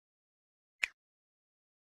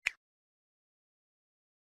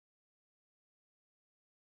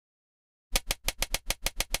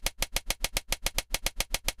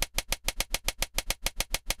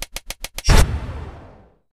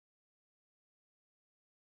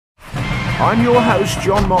I'm your host,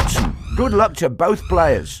 John Motson. Good luck to both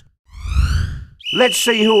players. Let's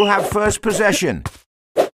see who'll have first possession.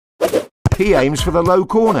 He aims for the low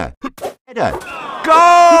corner. Header.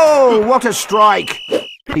 Goal! What a strike!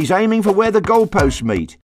 He's aiming for where the goalposts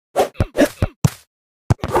meet.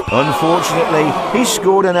 Unfortunately, he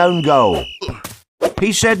scored an own goal.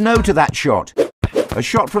 He said no to that shot. A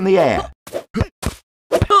shot from the air.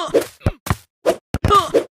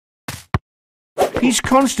 He's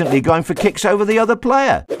constantly going for kicks over the other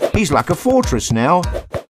player. He's like a fortress now.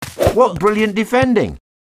 What brilliant defending.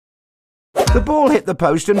 The ball hit the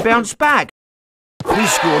post and bounced back. He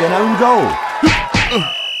scored an own goal.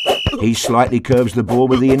 He slightly curves the ball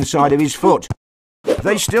with the inside of his foot.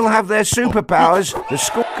 They still have their superpowers. The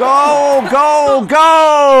score. Goal! Goal!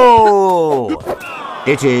 Goal!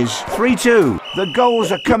 It is 3-2. The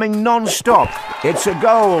goals are coming non-stop. It's a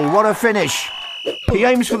goal. What a finish. He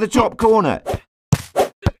aims for the top corner.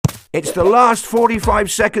 It's the last 45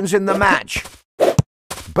 seconds in the match.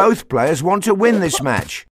 Both players want to win this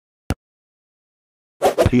match.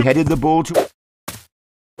 He headed the ball to...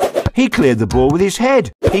 He cleared the ball with his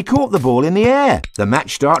head. He caught the ball in the air. The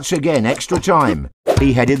match starts again, extra time.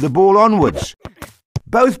 He headed the ball onwards.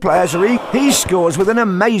 Both players are He scores with an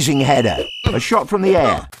amazing header. A shot from the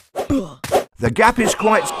air. The gap is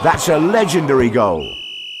quite... That's a legendary goal.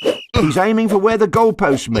 He's aiming for where the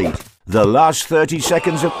goalposts meet. The last 30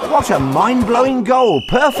 seconds of... What a mind-blowing goal.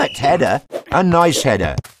 Perfect header. A nice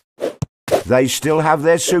header. They still have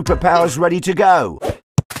their superpowers ready to go.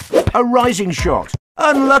 A rising shot.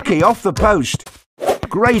 Unlucky off the post.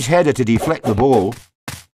 Great header to deflect the ball.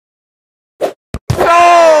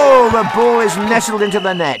 Goal! The ball is nestled into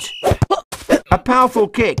the net. A powerful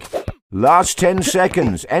kick. Last 10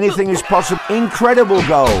 seconds. Anything is possible. Incredible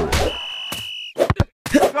goal.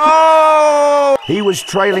 Goal! He was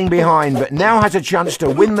trailing behind, but now has a chance to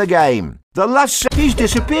win the game. The last... He's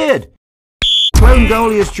disappeared. Clone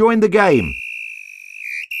goalie has joined the game.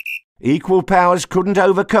 Equal powers couldn't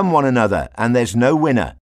overcome one another, and there's no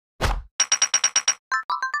winner.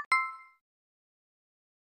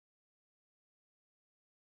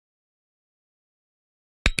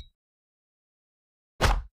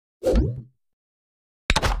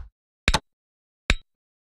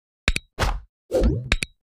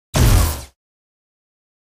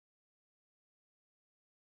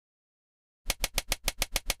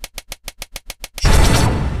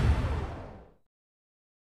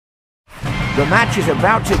 The match is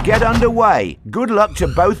about to get underway. Good luck to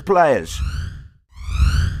both players.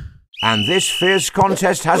 And this fierce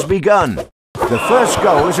contest has begun. The first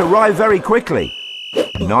goal has arrived very quickly.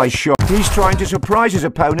 Nice shot. He's trying to surprise his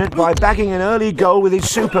opponent by bagging an early goal with his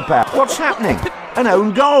superpower. What's happening? An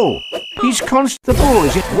own goal. He's the ball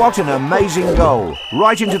is in. What an amazing goal.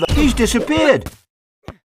 Right into the... He's disappeared.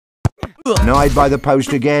 Denied by the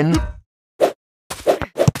post again.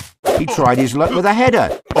 He tried his luck with a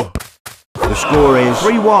header. The score is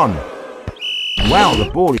 3-1. Wow, the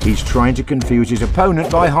ball. He's trying to confuse his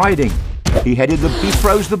opponent by hiding. He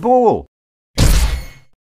throws the ball.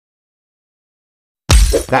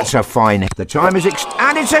 That's a fine. The time is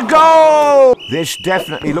and it's a goal! This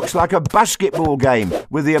definitely looks like a basketball game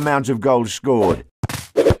with the amount of goals scored.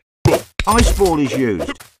 Ice ball is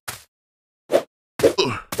used.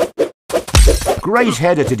 Great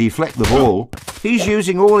header to deflect the ball. He's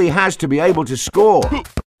using all he has to be able to score.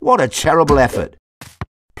 What a terrible effort.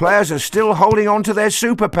 Players are still holding on to their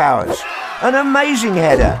superpowers. An amazing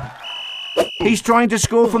header. He's trying to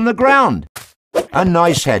score from the ground. A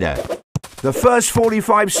nice header. The first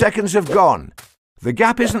 45 seconds have gone. The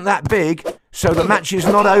gap isn't that big, so the match is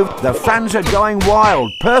not over. The fans are going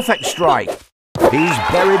wild. Perfect strike. He's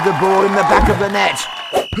buried the ball in the back of the net.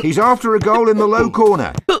 He's after a goal in the low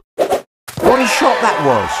corner. What a shot that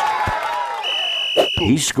was.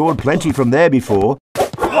 He's scored plenty from there before.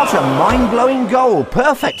 What a mind-blowing goal.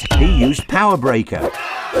 Perfect. He used power breaker.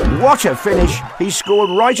 What a finish. He scored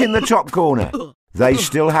right in the top corner. They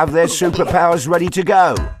still have their superpowers ready to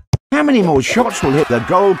go. How many more shots will hit? The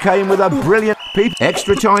goal came with a brilliant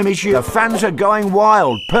extra time issue. The fans are going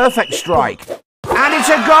wild. Perfect strike. And it's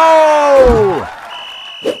a goal!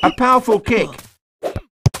 A powerful kick.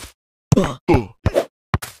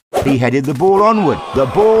 He headed the ball onward. The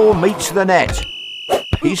ball meets the net.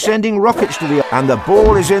 He's sending rockets to the... And the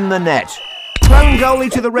ball is in the net. Clone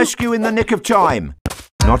goalie to the rescue in the nick of time.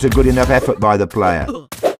 Not a good enough effort by the player.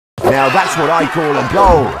 Now that's what I call a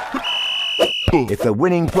goal. If the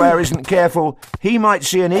winning player isn't careful, he might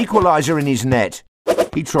see an equaliser in his net.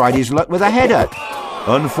 He tried his luck with a header.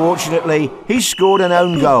 Unfortunately, he scored an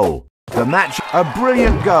own goal. The match, a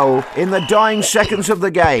brilliant goal in the dying seconds of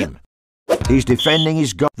the game. He's defending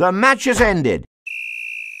his goal. The match has ended.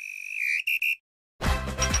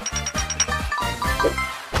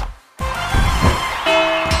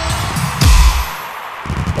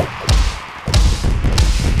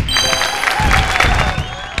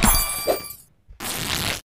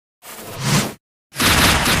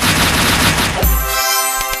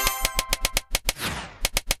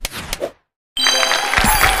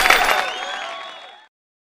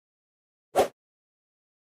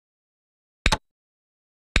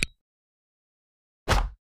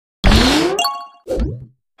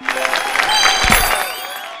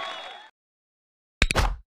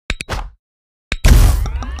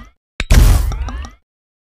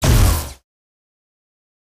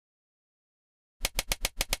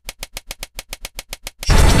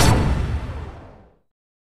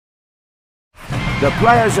 The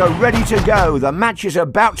players are ready to go. The match is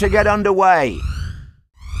about to get underway.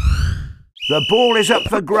 The ball is up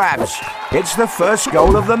for grabs. It's the first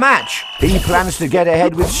goal of the match. He plans to get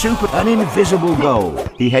ahead with an invisible goal.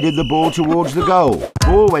 He headed the ball towards the goal.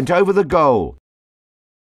 Ball went over the goal.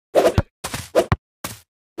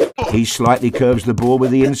 He slightly curves the ball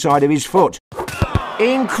with the inside of his foot.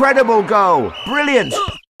 Incredible goal! Brilliant!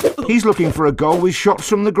 He's looking for a goal with shots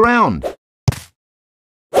from the ground.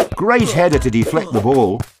 Great header to deflect the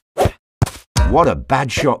ball. What a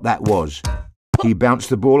bad shot that was. He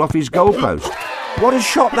bounced the ball off his goalpost. What a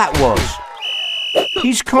shot that was.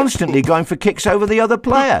 He's constantly going for kicks over the other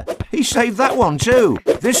player. He saved that one too.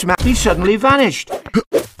 This match, he suddenly vanished.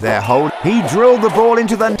 He drilled the ball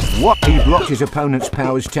into the... What? He blocked his opponent's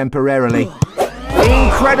powers temporarily.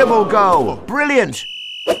 Incredible goal. Brilliant.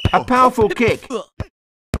 A powerful kick.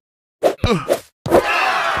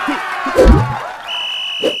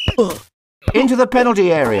 Into the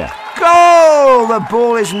penalty area. Goal! The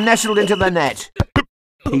ball is nestled into the net.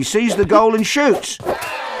 He sees the goal and shoots.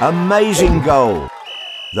 Amazing goal.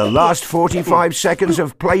 The last 45 seconds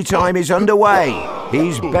of playtime is underway.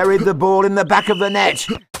 He's buried the ball in the back of the net.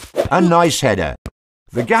 A nice header.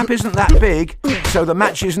 The gap isn't that big, so the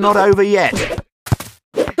match is not over yet.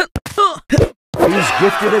 He's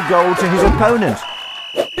gifted a goal to his opponent.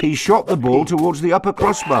 He shot the ball towards the upper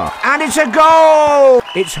crossbar. And it's a goal!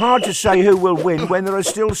 It's hard to say who will win when there are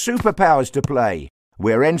still superpowers to play.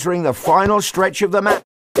 We're entering the final stretch of the match.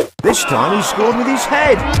 This time he scored with his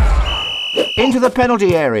head. Into the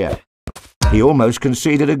penalty area. He almost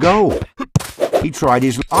conceded a goal. He tried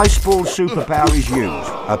his ice ball superpower is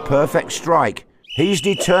used. A perfect strike. He's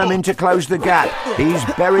determined to close the gap. He's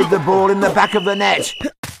buried the ball in the back of the net.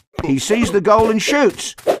 He sees the goal and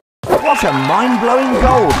shoots. What a mind-blowing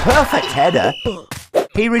goal. Perfect header.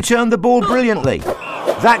 He returned the ball brilliantly.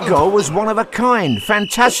 That goal was one of a kind.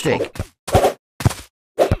 Fantastic.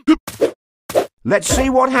 Let's see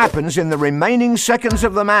what happens in the remaining seconds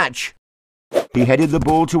of the match. He headed the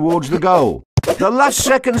ball towards the goal. The last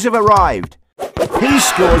seconds have arrived. He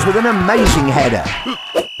scores with an amazing header.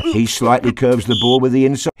 He slightly curves the ball with the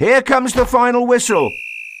inside. Here comes the final whistle.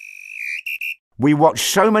 We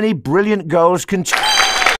watched so many brilliant goals continue.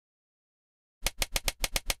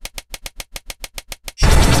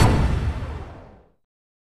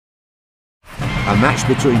 A match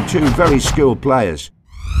between two very skilled players.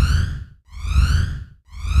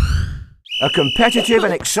 A competitive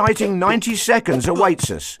and exciting 90 seconds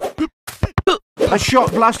awaits us. A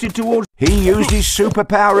shot blasted towards... He used his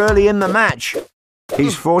superpower early in the match.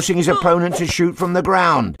 He's forcing his opponent to shoot from the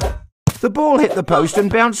ground. The ball hit the post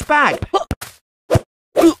and bounced back.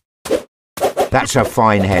 That's a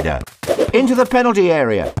fine header. Into the penalty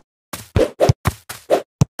area.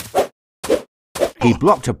 He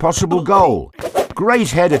blocked a possible goal. Great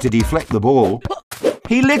header to deflect the ball.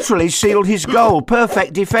 He literally sealed his goal.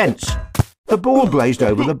 Perfect defence. The ball blazed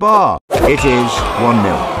over the bar. It is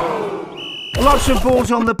 1-0. Lots of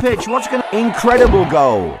balls on the pitch. Incredible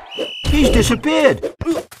goal. He's disappeared.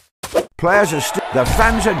 Players are the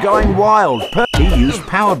fans are going wild. He used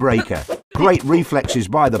power breaker. Great reflexes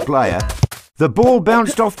by the player. The ball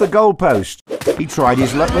bounced off the goalpost. He tried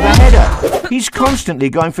his luck with a header. He's constantly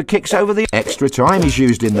going for kicks over the... Extra time is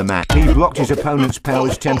used in the match. He blocked his opponent's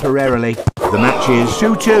powers temporarily. The match is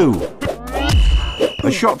 2-2.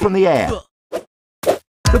 A shot from the air.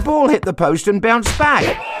 The ball hit the post and bounced back.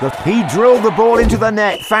 He drilled the ball into the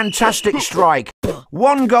net. Fantastic strike.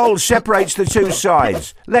 One goal separates the two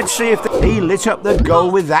sides. Let's see if he lit up the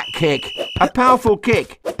goal with that kick. A powerful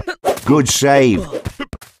kick. Good save.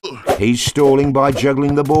 He's stalling by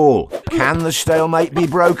juggling the ball. Can the stalemate be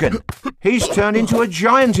broken? He's turned into a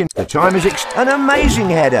giant in... The time is an amazing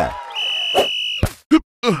header.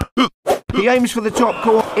 He aims for the top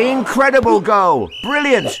corner. Incredible goal.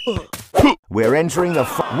 Brilliant. We're entering the...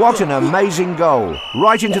 What an amazing goal!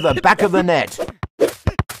 Right into the back of the net.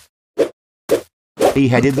 He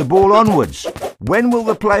headed the ball onwards. When will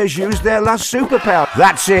the players use their last superpower?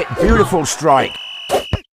 That's it! Beautiful strike!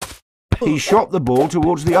 He shot the ball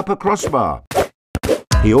towards the upper crossbar.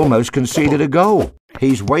 He almost conceded a goal.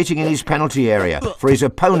 He's waiting in his penalty area for his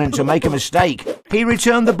opponent to make a mistake. He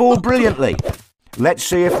returned the ball brilliantly. Let's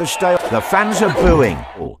see if the fans are booing.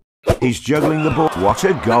 He's juggling the ball. What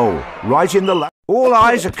a goal! Right in the... All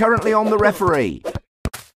eyes are currently on the referee.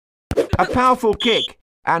 A powerful kick.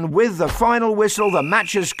 And with the final whistle, the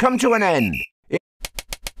match has come to an end.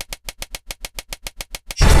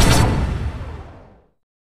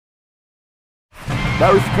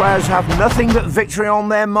 Both players have nothing but victory on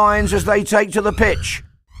their minds as they take to the pitch.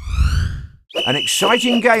 An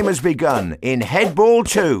exciting game has begun in Headball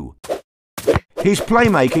 2. He's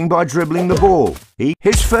playmaking by dribbling the ball.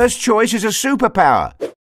 His first choice is a superpower.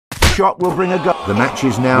 Shot will bring a goal. The match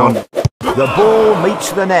is now on. The ball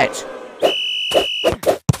meets the net.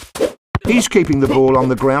 He's keeping the ball on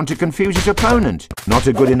the ground to confuse his opponent. Not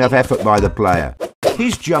a good enough effort by the player.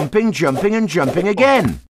 He's jumping, jumping and jumping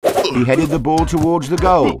again. He headed the ball towards the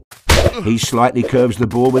goal. He slightly curves the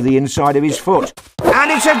ball with the inside of his foot. And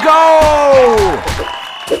it's a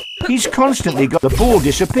goal! He's constantly got... The ball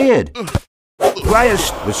disappeared.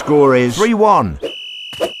 Players... The score is 3-1.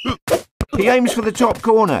 He aims for the top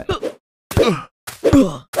corner.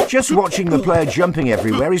 Just watching the player jumping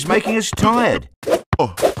everywhere is making us tired.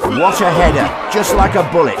 What a header, just like a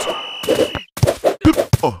bullet.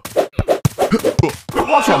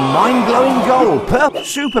 What a mind-blowing goal.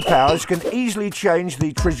 Superpowers can easily change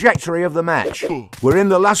the trajectory of the match. We're in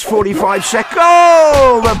the last 45 seconds.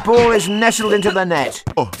 Oh, the ball is nestled into the net.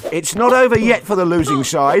 It's not over yet for the losing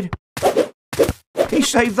side. He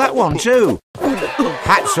saved that one too.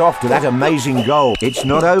 Hats off to that amazing goal. It's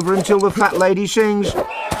not over until the fat lady sings.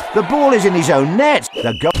 The ball is in his own net.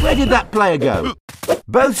 Where did that player go?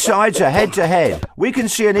 Both sides are head-to-head. We can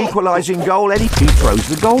see an equalising goal. He throws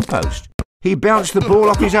the goalpost. He bounced the ball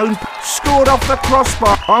off his own... Scored off the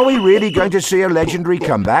crossbar. Are we really going to see a legendary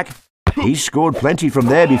comeback? He's scored plenty from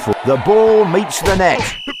there before. The ball meets the net.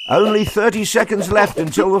 Only 30 seconds left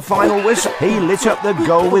until the final whistle. He lit up the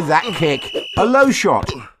goal with that kick. A low shot.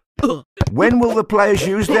 When will the players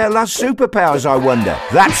use their last superpowers, I wonder?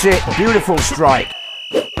 That's it. Beautiful strike.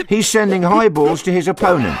 He's sending high balls to his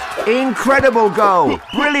opponent. Incredible goal!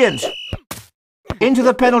 Brilliant! Into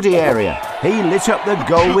the penalty area. He lit up the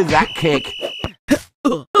goal with that kick.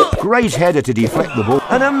 Great header to deflect the ball.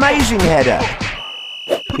 An amazing header.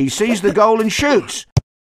 He sees the goal and shoots.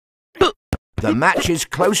 The match is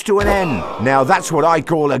close to an end. Now that's what I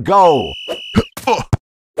call a goal.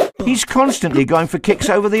 He's constantly going for kicks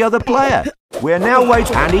over the other player. We're now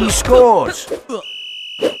waiting, and he scores.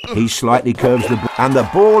 He slightly curves the ball, and the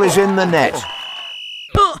ball is in the net.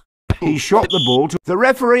 He shot the ball to... The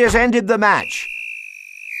referee has ended the match.